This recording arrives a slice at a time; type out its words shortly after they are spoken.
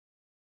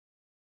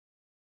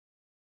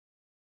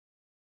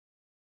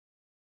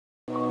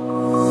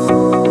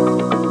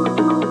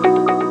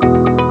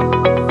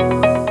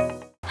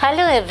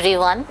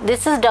everyone,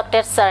 this is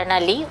Dr.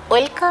 Sarnali.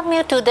 Welcome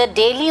you to the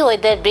daily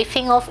weather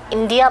briefing of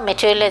India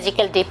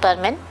Meteorological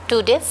Department.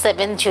 Today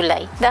 7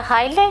 July. The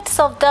highlights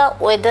of the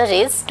weather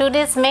is,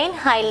 today's main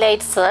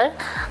highlights are,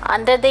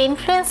 under the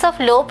influence of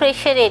low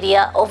pressure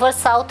area over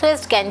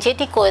southwest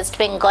Gangetic West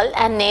Bengal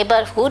and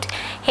neighborhood,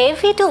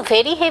 heavy to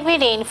very heavy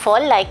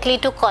rainfall likely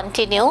to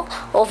continue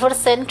over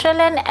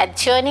central and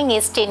adjoining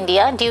East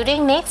India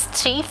during next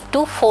 3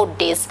 to 4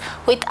 days,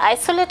 with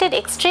isolated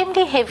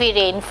extremely heavy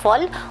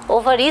rainfall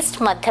over East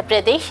Madhya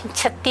Pradesh,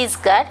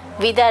 Chhattisgarh,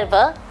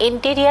 Vidarbha,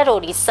 interior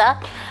Odisha.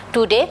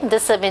 Today, the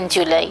 7th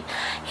July.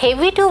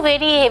 Heavy to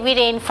very heavy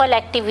rainfall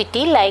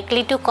activity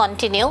likely to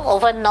continue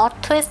over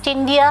northwest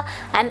India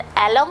and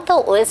along the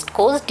west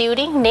coast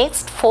during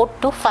next 4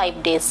 to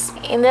 5 days.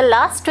 In the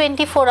last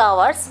 24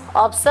 hours,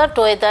 observed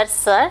weather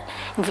are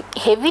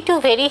heavy to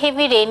very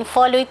heavy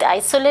rainfall with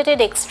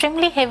isolated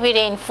extremely heavy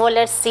rainfall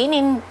are seen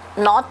in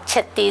North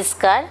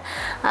Chhattisgarh,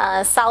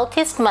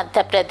 Southeast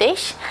Madhya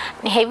Pradesh.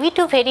 Heavy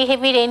to very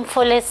heavy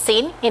rainfall is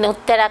seen in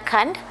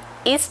Uttarakhand,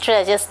 East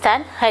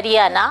Rajasthan,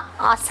 Haryana,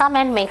 Assam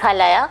and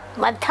Meghalaya,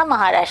 Madhya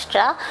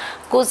Maharashtra,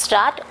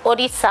 Gujarat,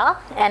 Odisha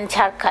and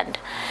Jharkhand.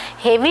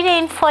 Heavy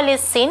rainfall is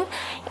seen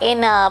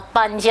in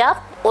Punjab,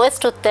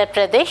 West Uttar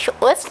Pradesh,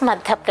 West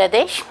Madhya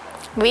Pradesh,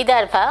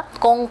 Vidarbha,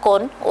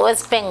 Konkan,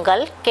 West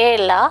Bengal,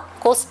 Kerala,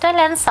 coastal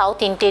and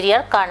south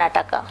interior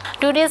Karnataka.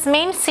 Today's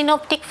main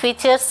synoptic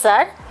features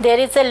are, there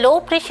is a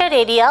low pressure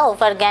area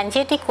over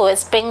Gangetic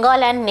West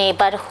Bengal and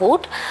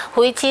neighborhood,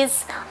 which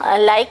is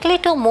likely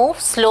to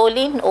move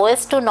slowly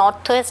west to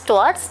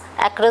northwestwards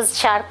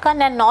across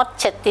Jharkhand and North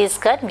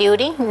Chhattisgarh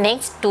during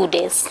next 2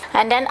 days.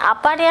 And an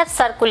upper air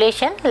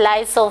circulation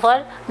lies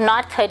over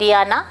North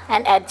Haryana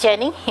and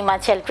adjoining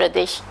Himachal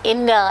Pradesh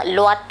in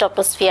lower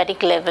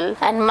tropospheric level.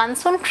 And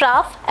monsoon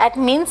trough at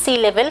mean sea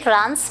level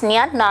runs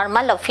near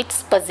normal of its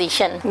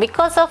position.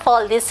 Because of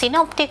all these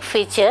synoptic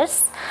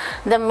features,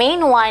 the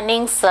main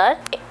warnings are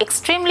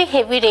extremely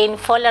heavy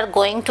rainfall are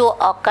going to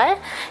occur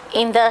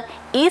in the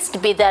East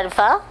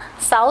Vidarbha,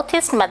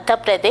 Southeast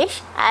Madhya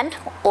Pradesh and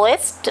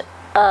West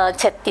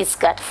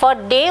Chhattisgarh. For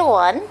day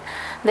 1,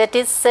 that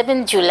is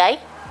 7 July,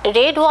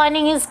 red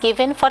warning is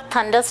given for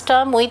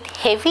thunderstorm with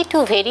heavy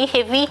to very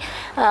heavy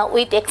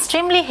with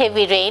extremely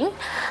heavy rain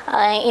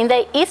in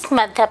the East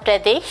Madhya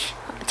Pradesh,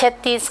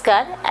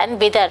 Chhattisgarh and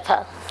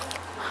Vidarbha.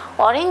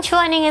 Orange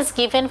warning is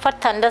given for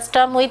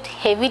thunderstorm with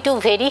heavy to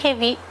very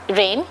heavy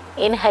rain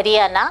in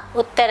Haryana,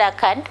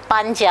 Uttarakhand,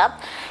 Punjab,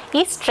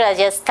 East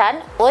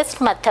Rajasthan, West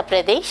Madhya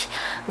Pradesh,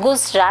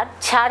 Gujarat,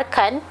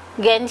 Jharkhand,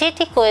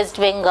 Gangetic West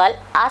Bengal,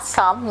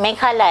 Assam,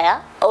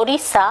 Meghalaya,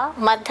 Odisha,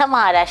 Madhya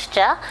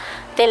Maharashtra,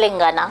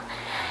 Telangana.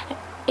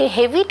 A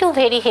heavy to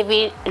very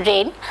heavy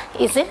rain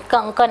is in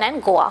Konkan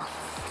and Goa.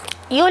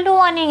 Yellow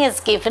warning is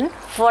given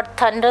for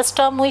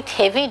thunderstorm with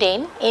heavy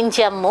rain in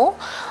Jammu,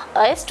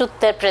 West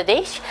Uttar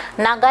Pradesh,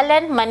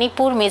 Nagaland,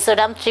 Manipur,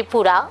 Mizoram,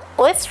 Tripura,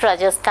 West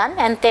Rajasthan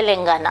and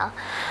Telangana.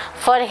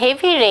 For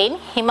heavy rain,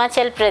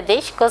 Himachal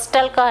Pradesh,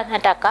 coastal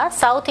Karnataka,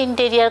 south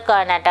interior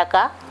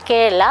Karnataka,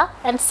 Kerala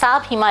and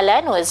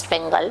sub-Himalayan West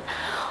Bengal.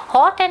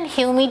 Hot and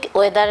humid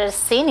weather is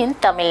seen in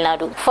Tamil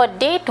Nadu. For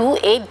day 2,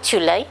 8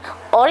 July,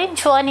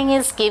 orange warning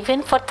is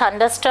given for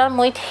thunderstorm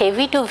with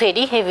heavy to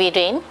very heavy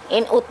rain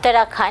in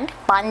Uttarakhand,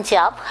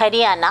 Punjab,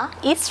 Haryana,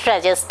 East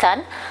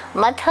Rajasthan,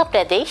 Madhya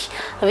Pradesh,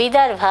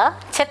 Vidarbha,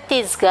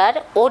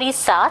 Chhattisgarh,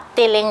 Odisha,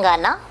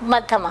 Telangana,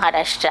 Madhya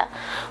Maharashtra.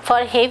 For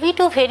heavy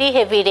to very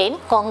heavy rain,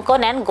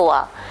 Konkan and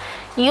Goa.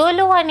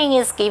 Yellow warning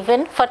is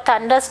given for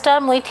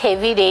thunderstorm with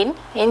heavy rain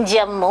in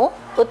Jammu,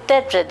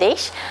 Uttar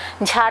Pradesh,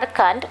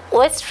 Jharkhand,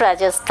 West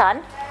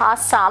Rajasthan,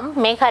 Assam,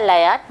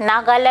 Meghalaya,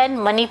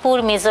 Nagaland,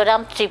 Manipur,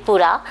 Mizoram,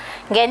 Tripura,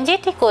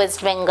 Gangetic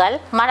West Bengal,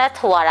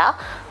 Marathwada,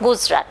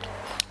 Gujarat.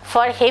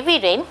 For heavy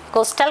rain,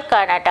 coastal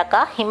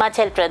Karnataka,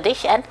 Himachal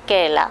Pradesh and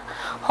Kerala.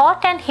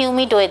 Hot and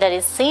humid weather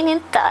is seen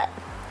in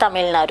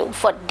Tamil Nadu.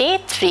 For day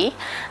 3,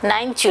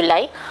 9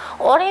 July,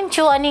 orange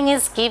warning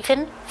is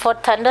given for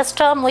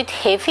thunderstorm with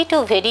heavy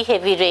to very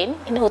heavy rain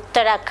in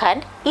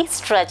Uttarakhand,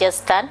 East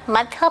Rajasthan,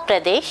 Madhya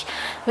Pradesh,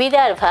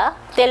 Vidarbha,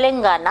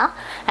 Telangana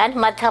and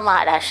Madhya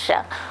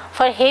Maharashtra.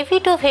 For heavy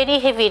to very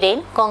heavy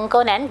rain,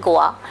 Konkan and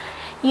Goa.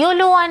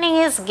 Yellow warning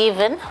is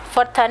given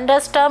for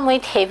thunderstorm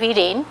with heavy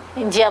rain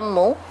in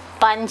Jammu,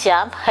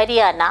 Punjab,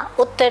 Haryana,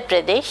 Uttar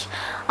Pradesh,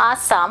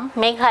 Assam,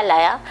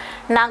 Meghalaya,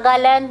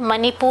 Nagaland,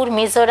 Manipur,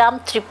 Mizoram,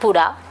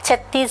 Tripura,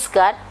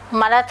 Chhattisgarh,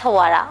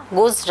 Marathwada,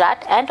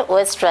 Gujarat and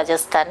West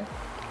Rajasthan.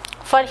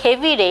 For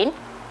heavy rain,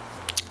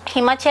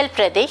 Himachal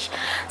Pradesh,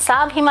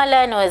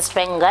 sub-Himalayan West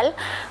Bengal,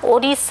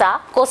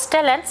 Odisha,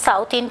 coastal and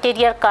south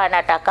interior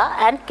Karnataka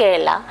and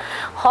Kerala.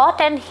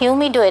 Hot and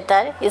humid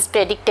weather is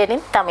predicted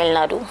in Tamil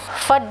Nadu.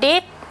 For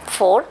day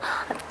 4,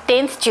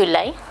 10th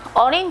July,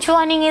 orange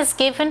warning is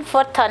given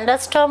for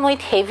thunderstorm with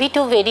heavy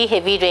to very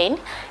heavy rain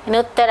in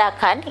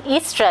Uttarakhand,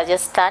 East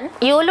Rajasthan.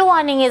 Yellow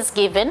warning is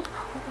given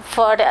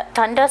for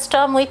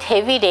thunderstorm with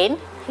heavy rain,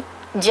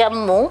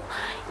 Jammu,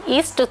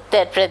 East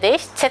Uttar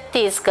Pradesh,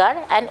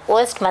 Chhattisgarh and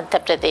West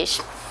Madhya Pradesh.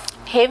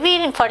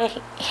 For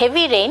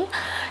heavy rain,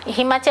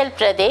 Himachal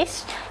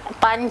Pradesh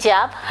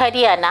Punjab,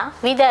 Haryana,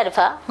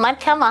 Vidarbha,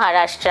 Madhya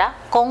Maharashtra,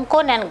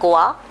 Konkan and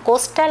Goa,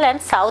 coastal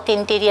and south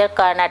interior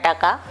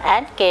Karnataka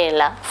and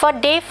Kerala. For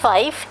day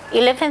 5,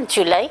 11th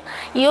July,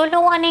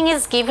 yellow warning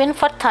is given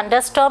for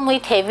thunderstorm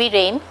with heavy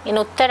rain in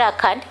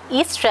Uttarakhand,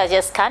 East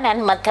Rajasthan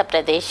and Madhya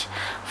Pradesh.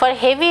 For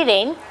heavy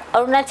rain,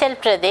 Arunachal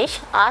Pradesh,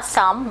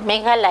 Assam,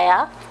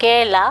 Meghalaya,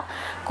 Kerala,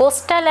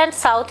 coastal and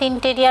south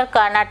interior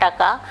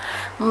Karnataka,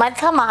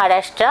 Madhya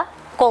Maharashtra,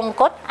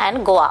 Konkan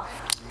and Goa.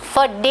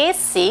 For day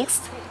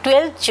 6,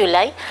 12th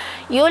July,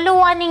 yellow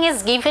warning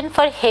is given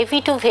for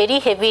heavy to very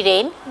heavy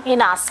rain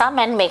in Assam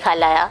and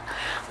Meghalaya.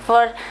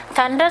 For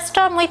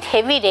thunderstorm with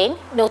heavy rain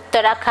in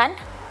Uttarakhand,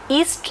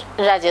 East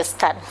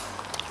Rajasthan.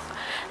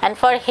 And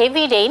for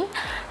heavy rain,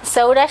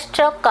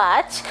 Saurashtra,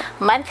 Kutch,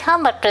 Madhya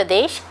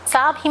Pradesh,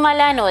 South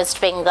Himalayan West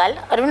Bengal,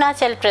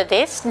 Arunachal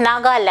Pradesh,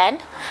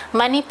 Nagaland,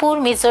 Manipur,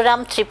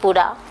 Mizoram,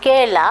 Tripura,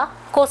 Kerala,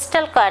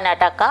 coastal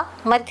Karnataka,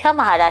 Madhya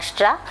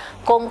Maharashtra,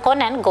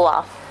 Konkan and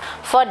Goa.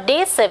 For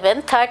day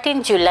 7,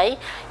 13 July,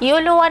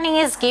 yellow warning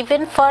is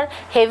given for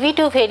heavy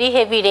to very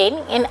heavy rain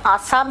in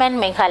Assam and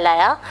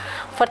Meghalaya.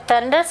 For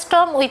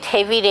thunderstorm with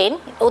heavy rain,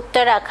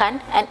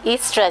 Uttarakhand and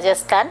East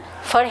Rajasthan.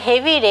 For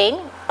heavy rain,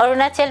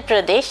 Arunachal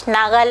Pradesh,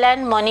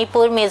 Nagaland,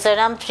 Manipur,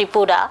 Mizoram,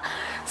 Tripura,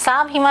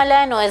 South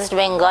Himalayan West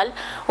Bengal,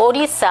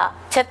 Odisha,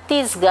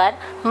 Chhattisgarh,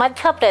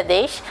 Madhya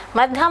Pradesh,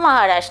 Madhya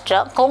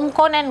Maharashtra,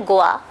 Konkan and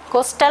Goa,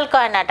 coastal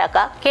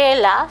Karnataka,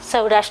 Kerala,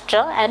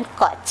 Saurashtra and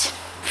Kutch.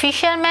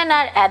 Fishermen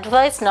are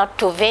advised not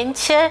to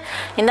venture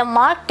in the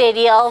marked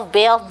area of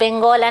Bay of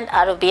Bengal and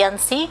Arabian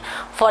Sea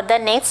for the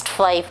next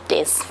 5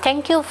 days.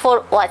 Thank you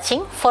for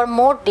watching. For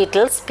more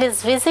details,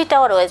 please visit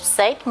our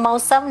website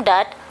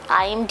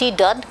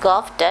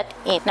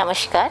mausam.imd.gov.in.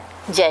 Namaskar.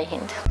 Jai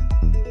Hind.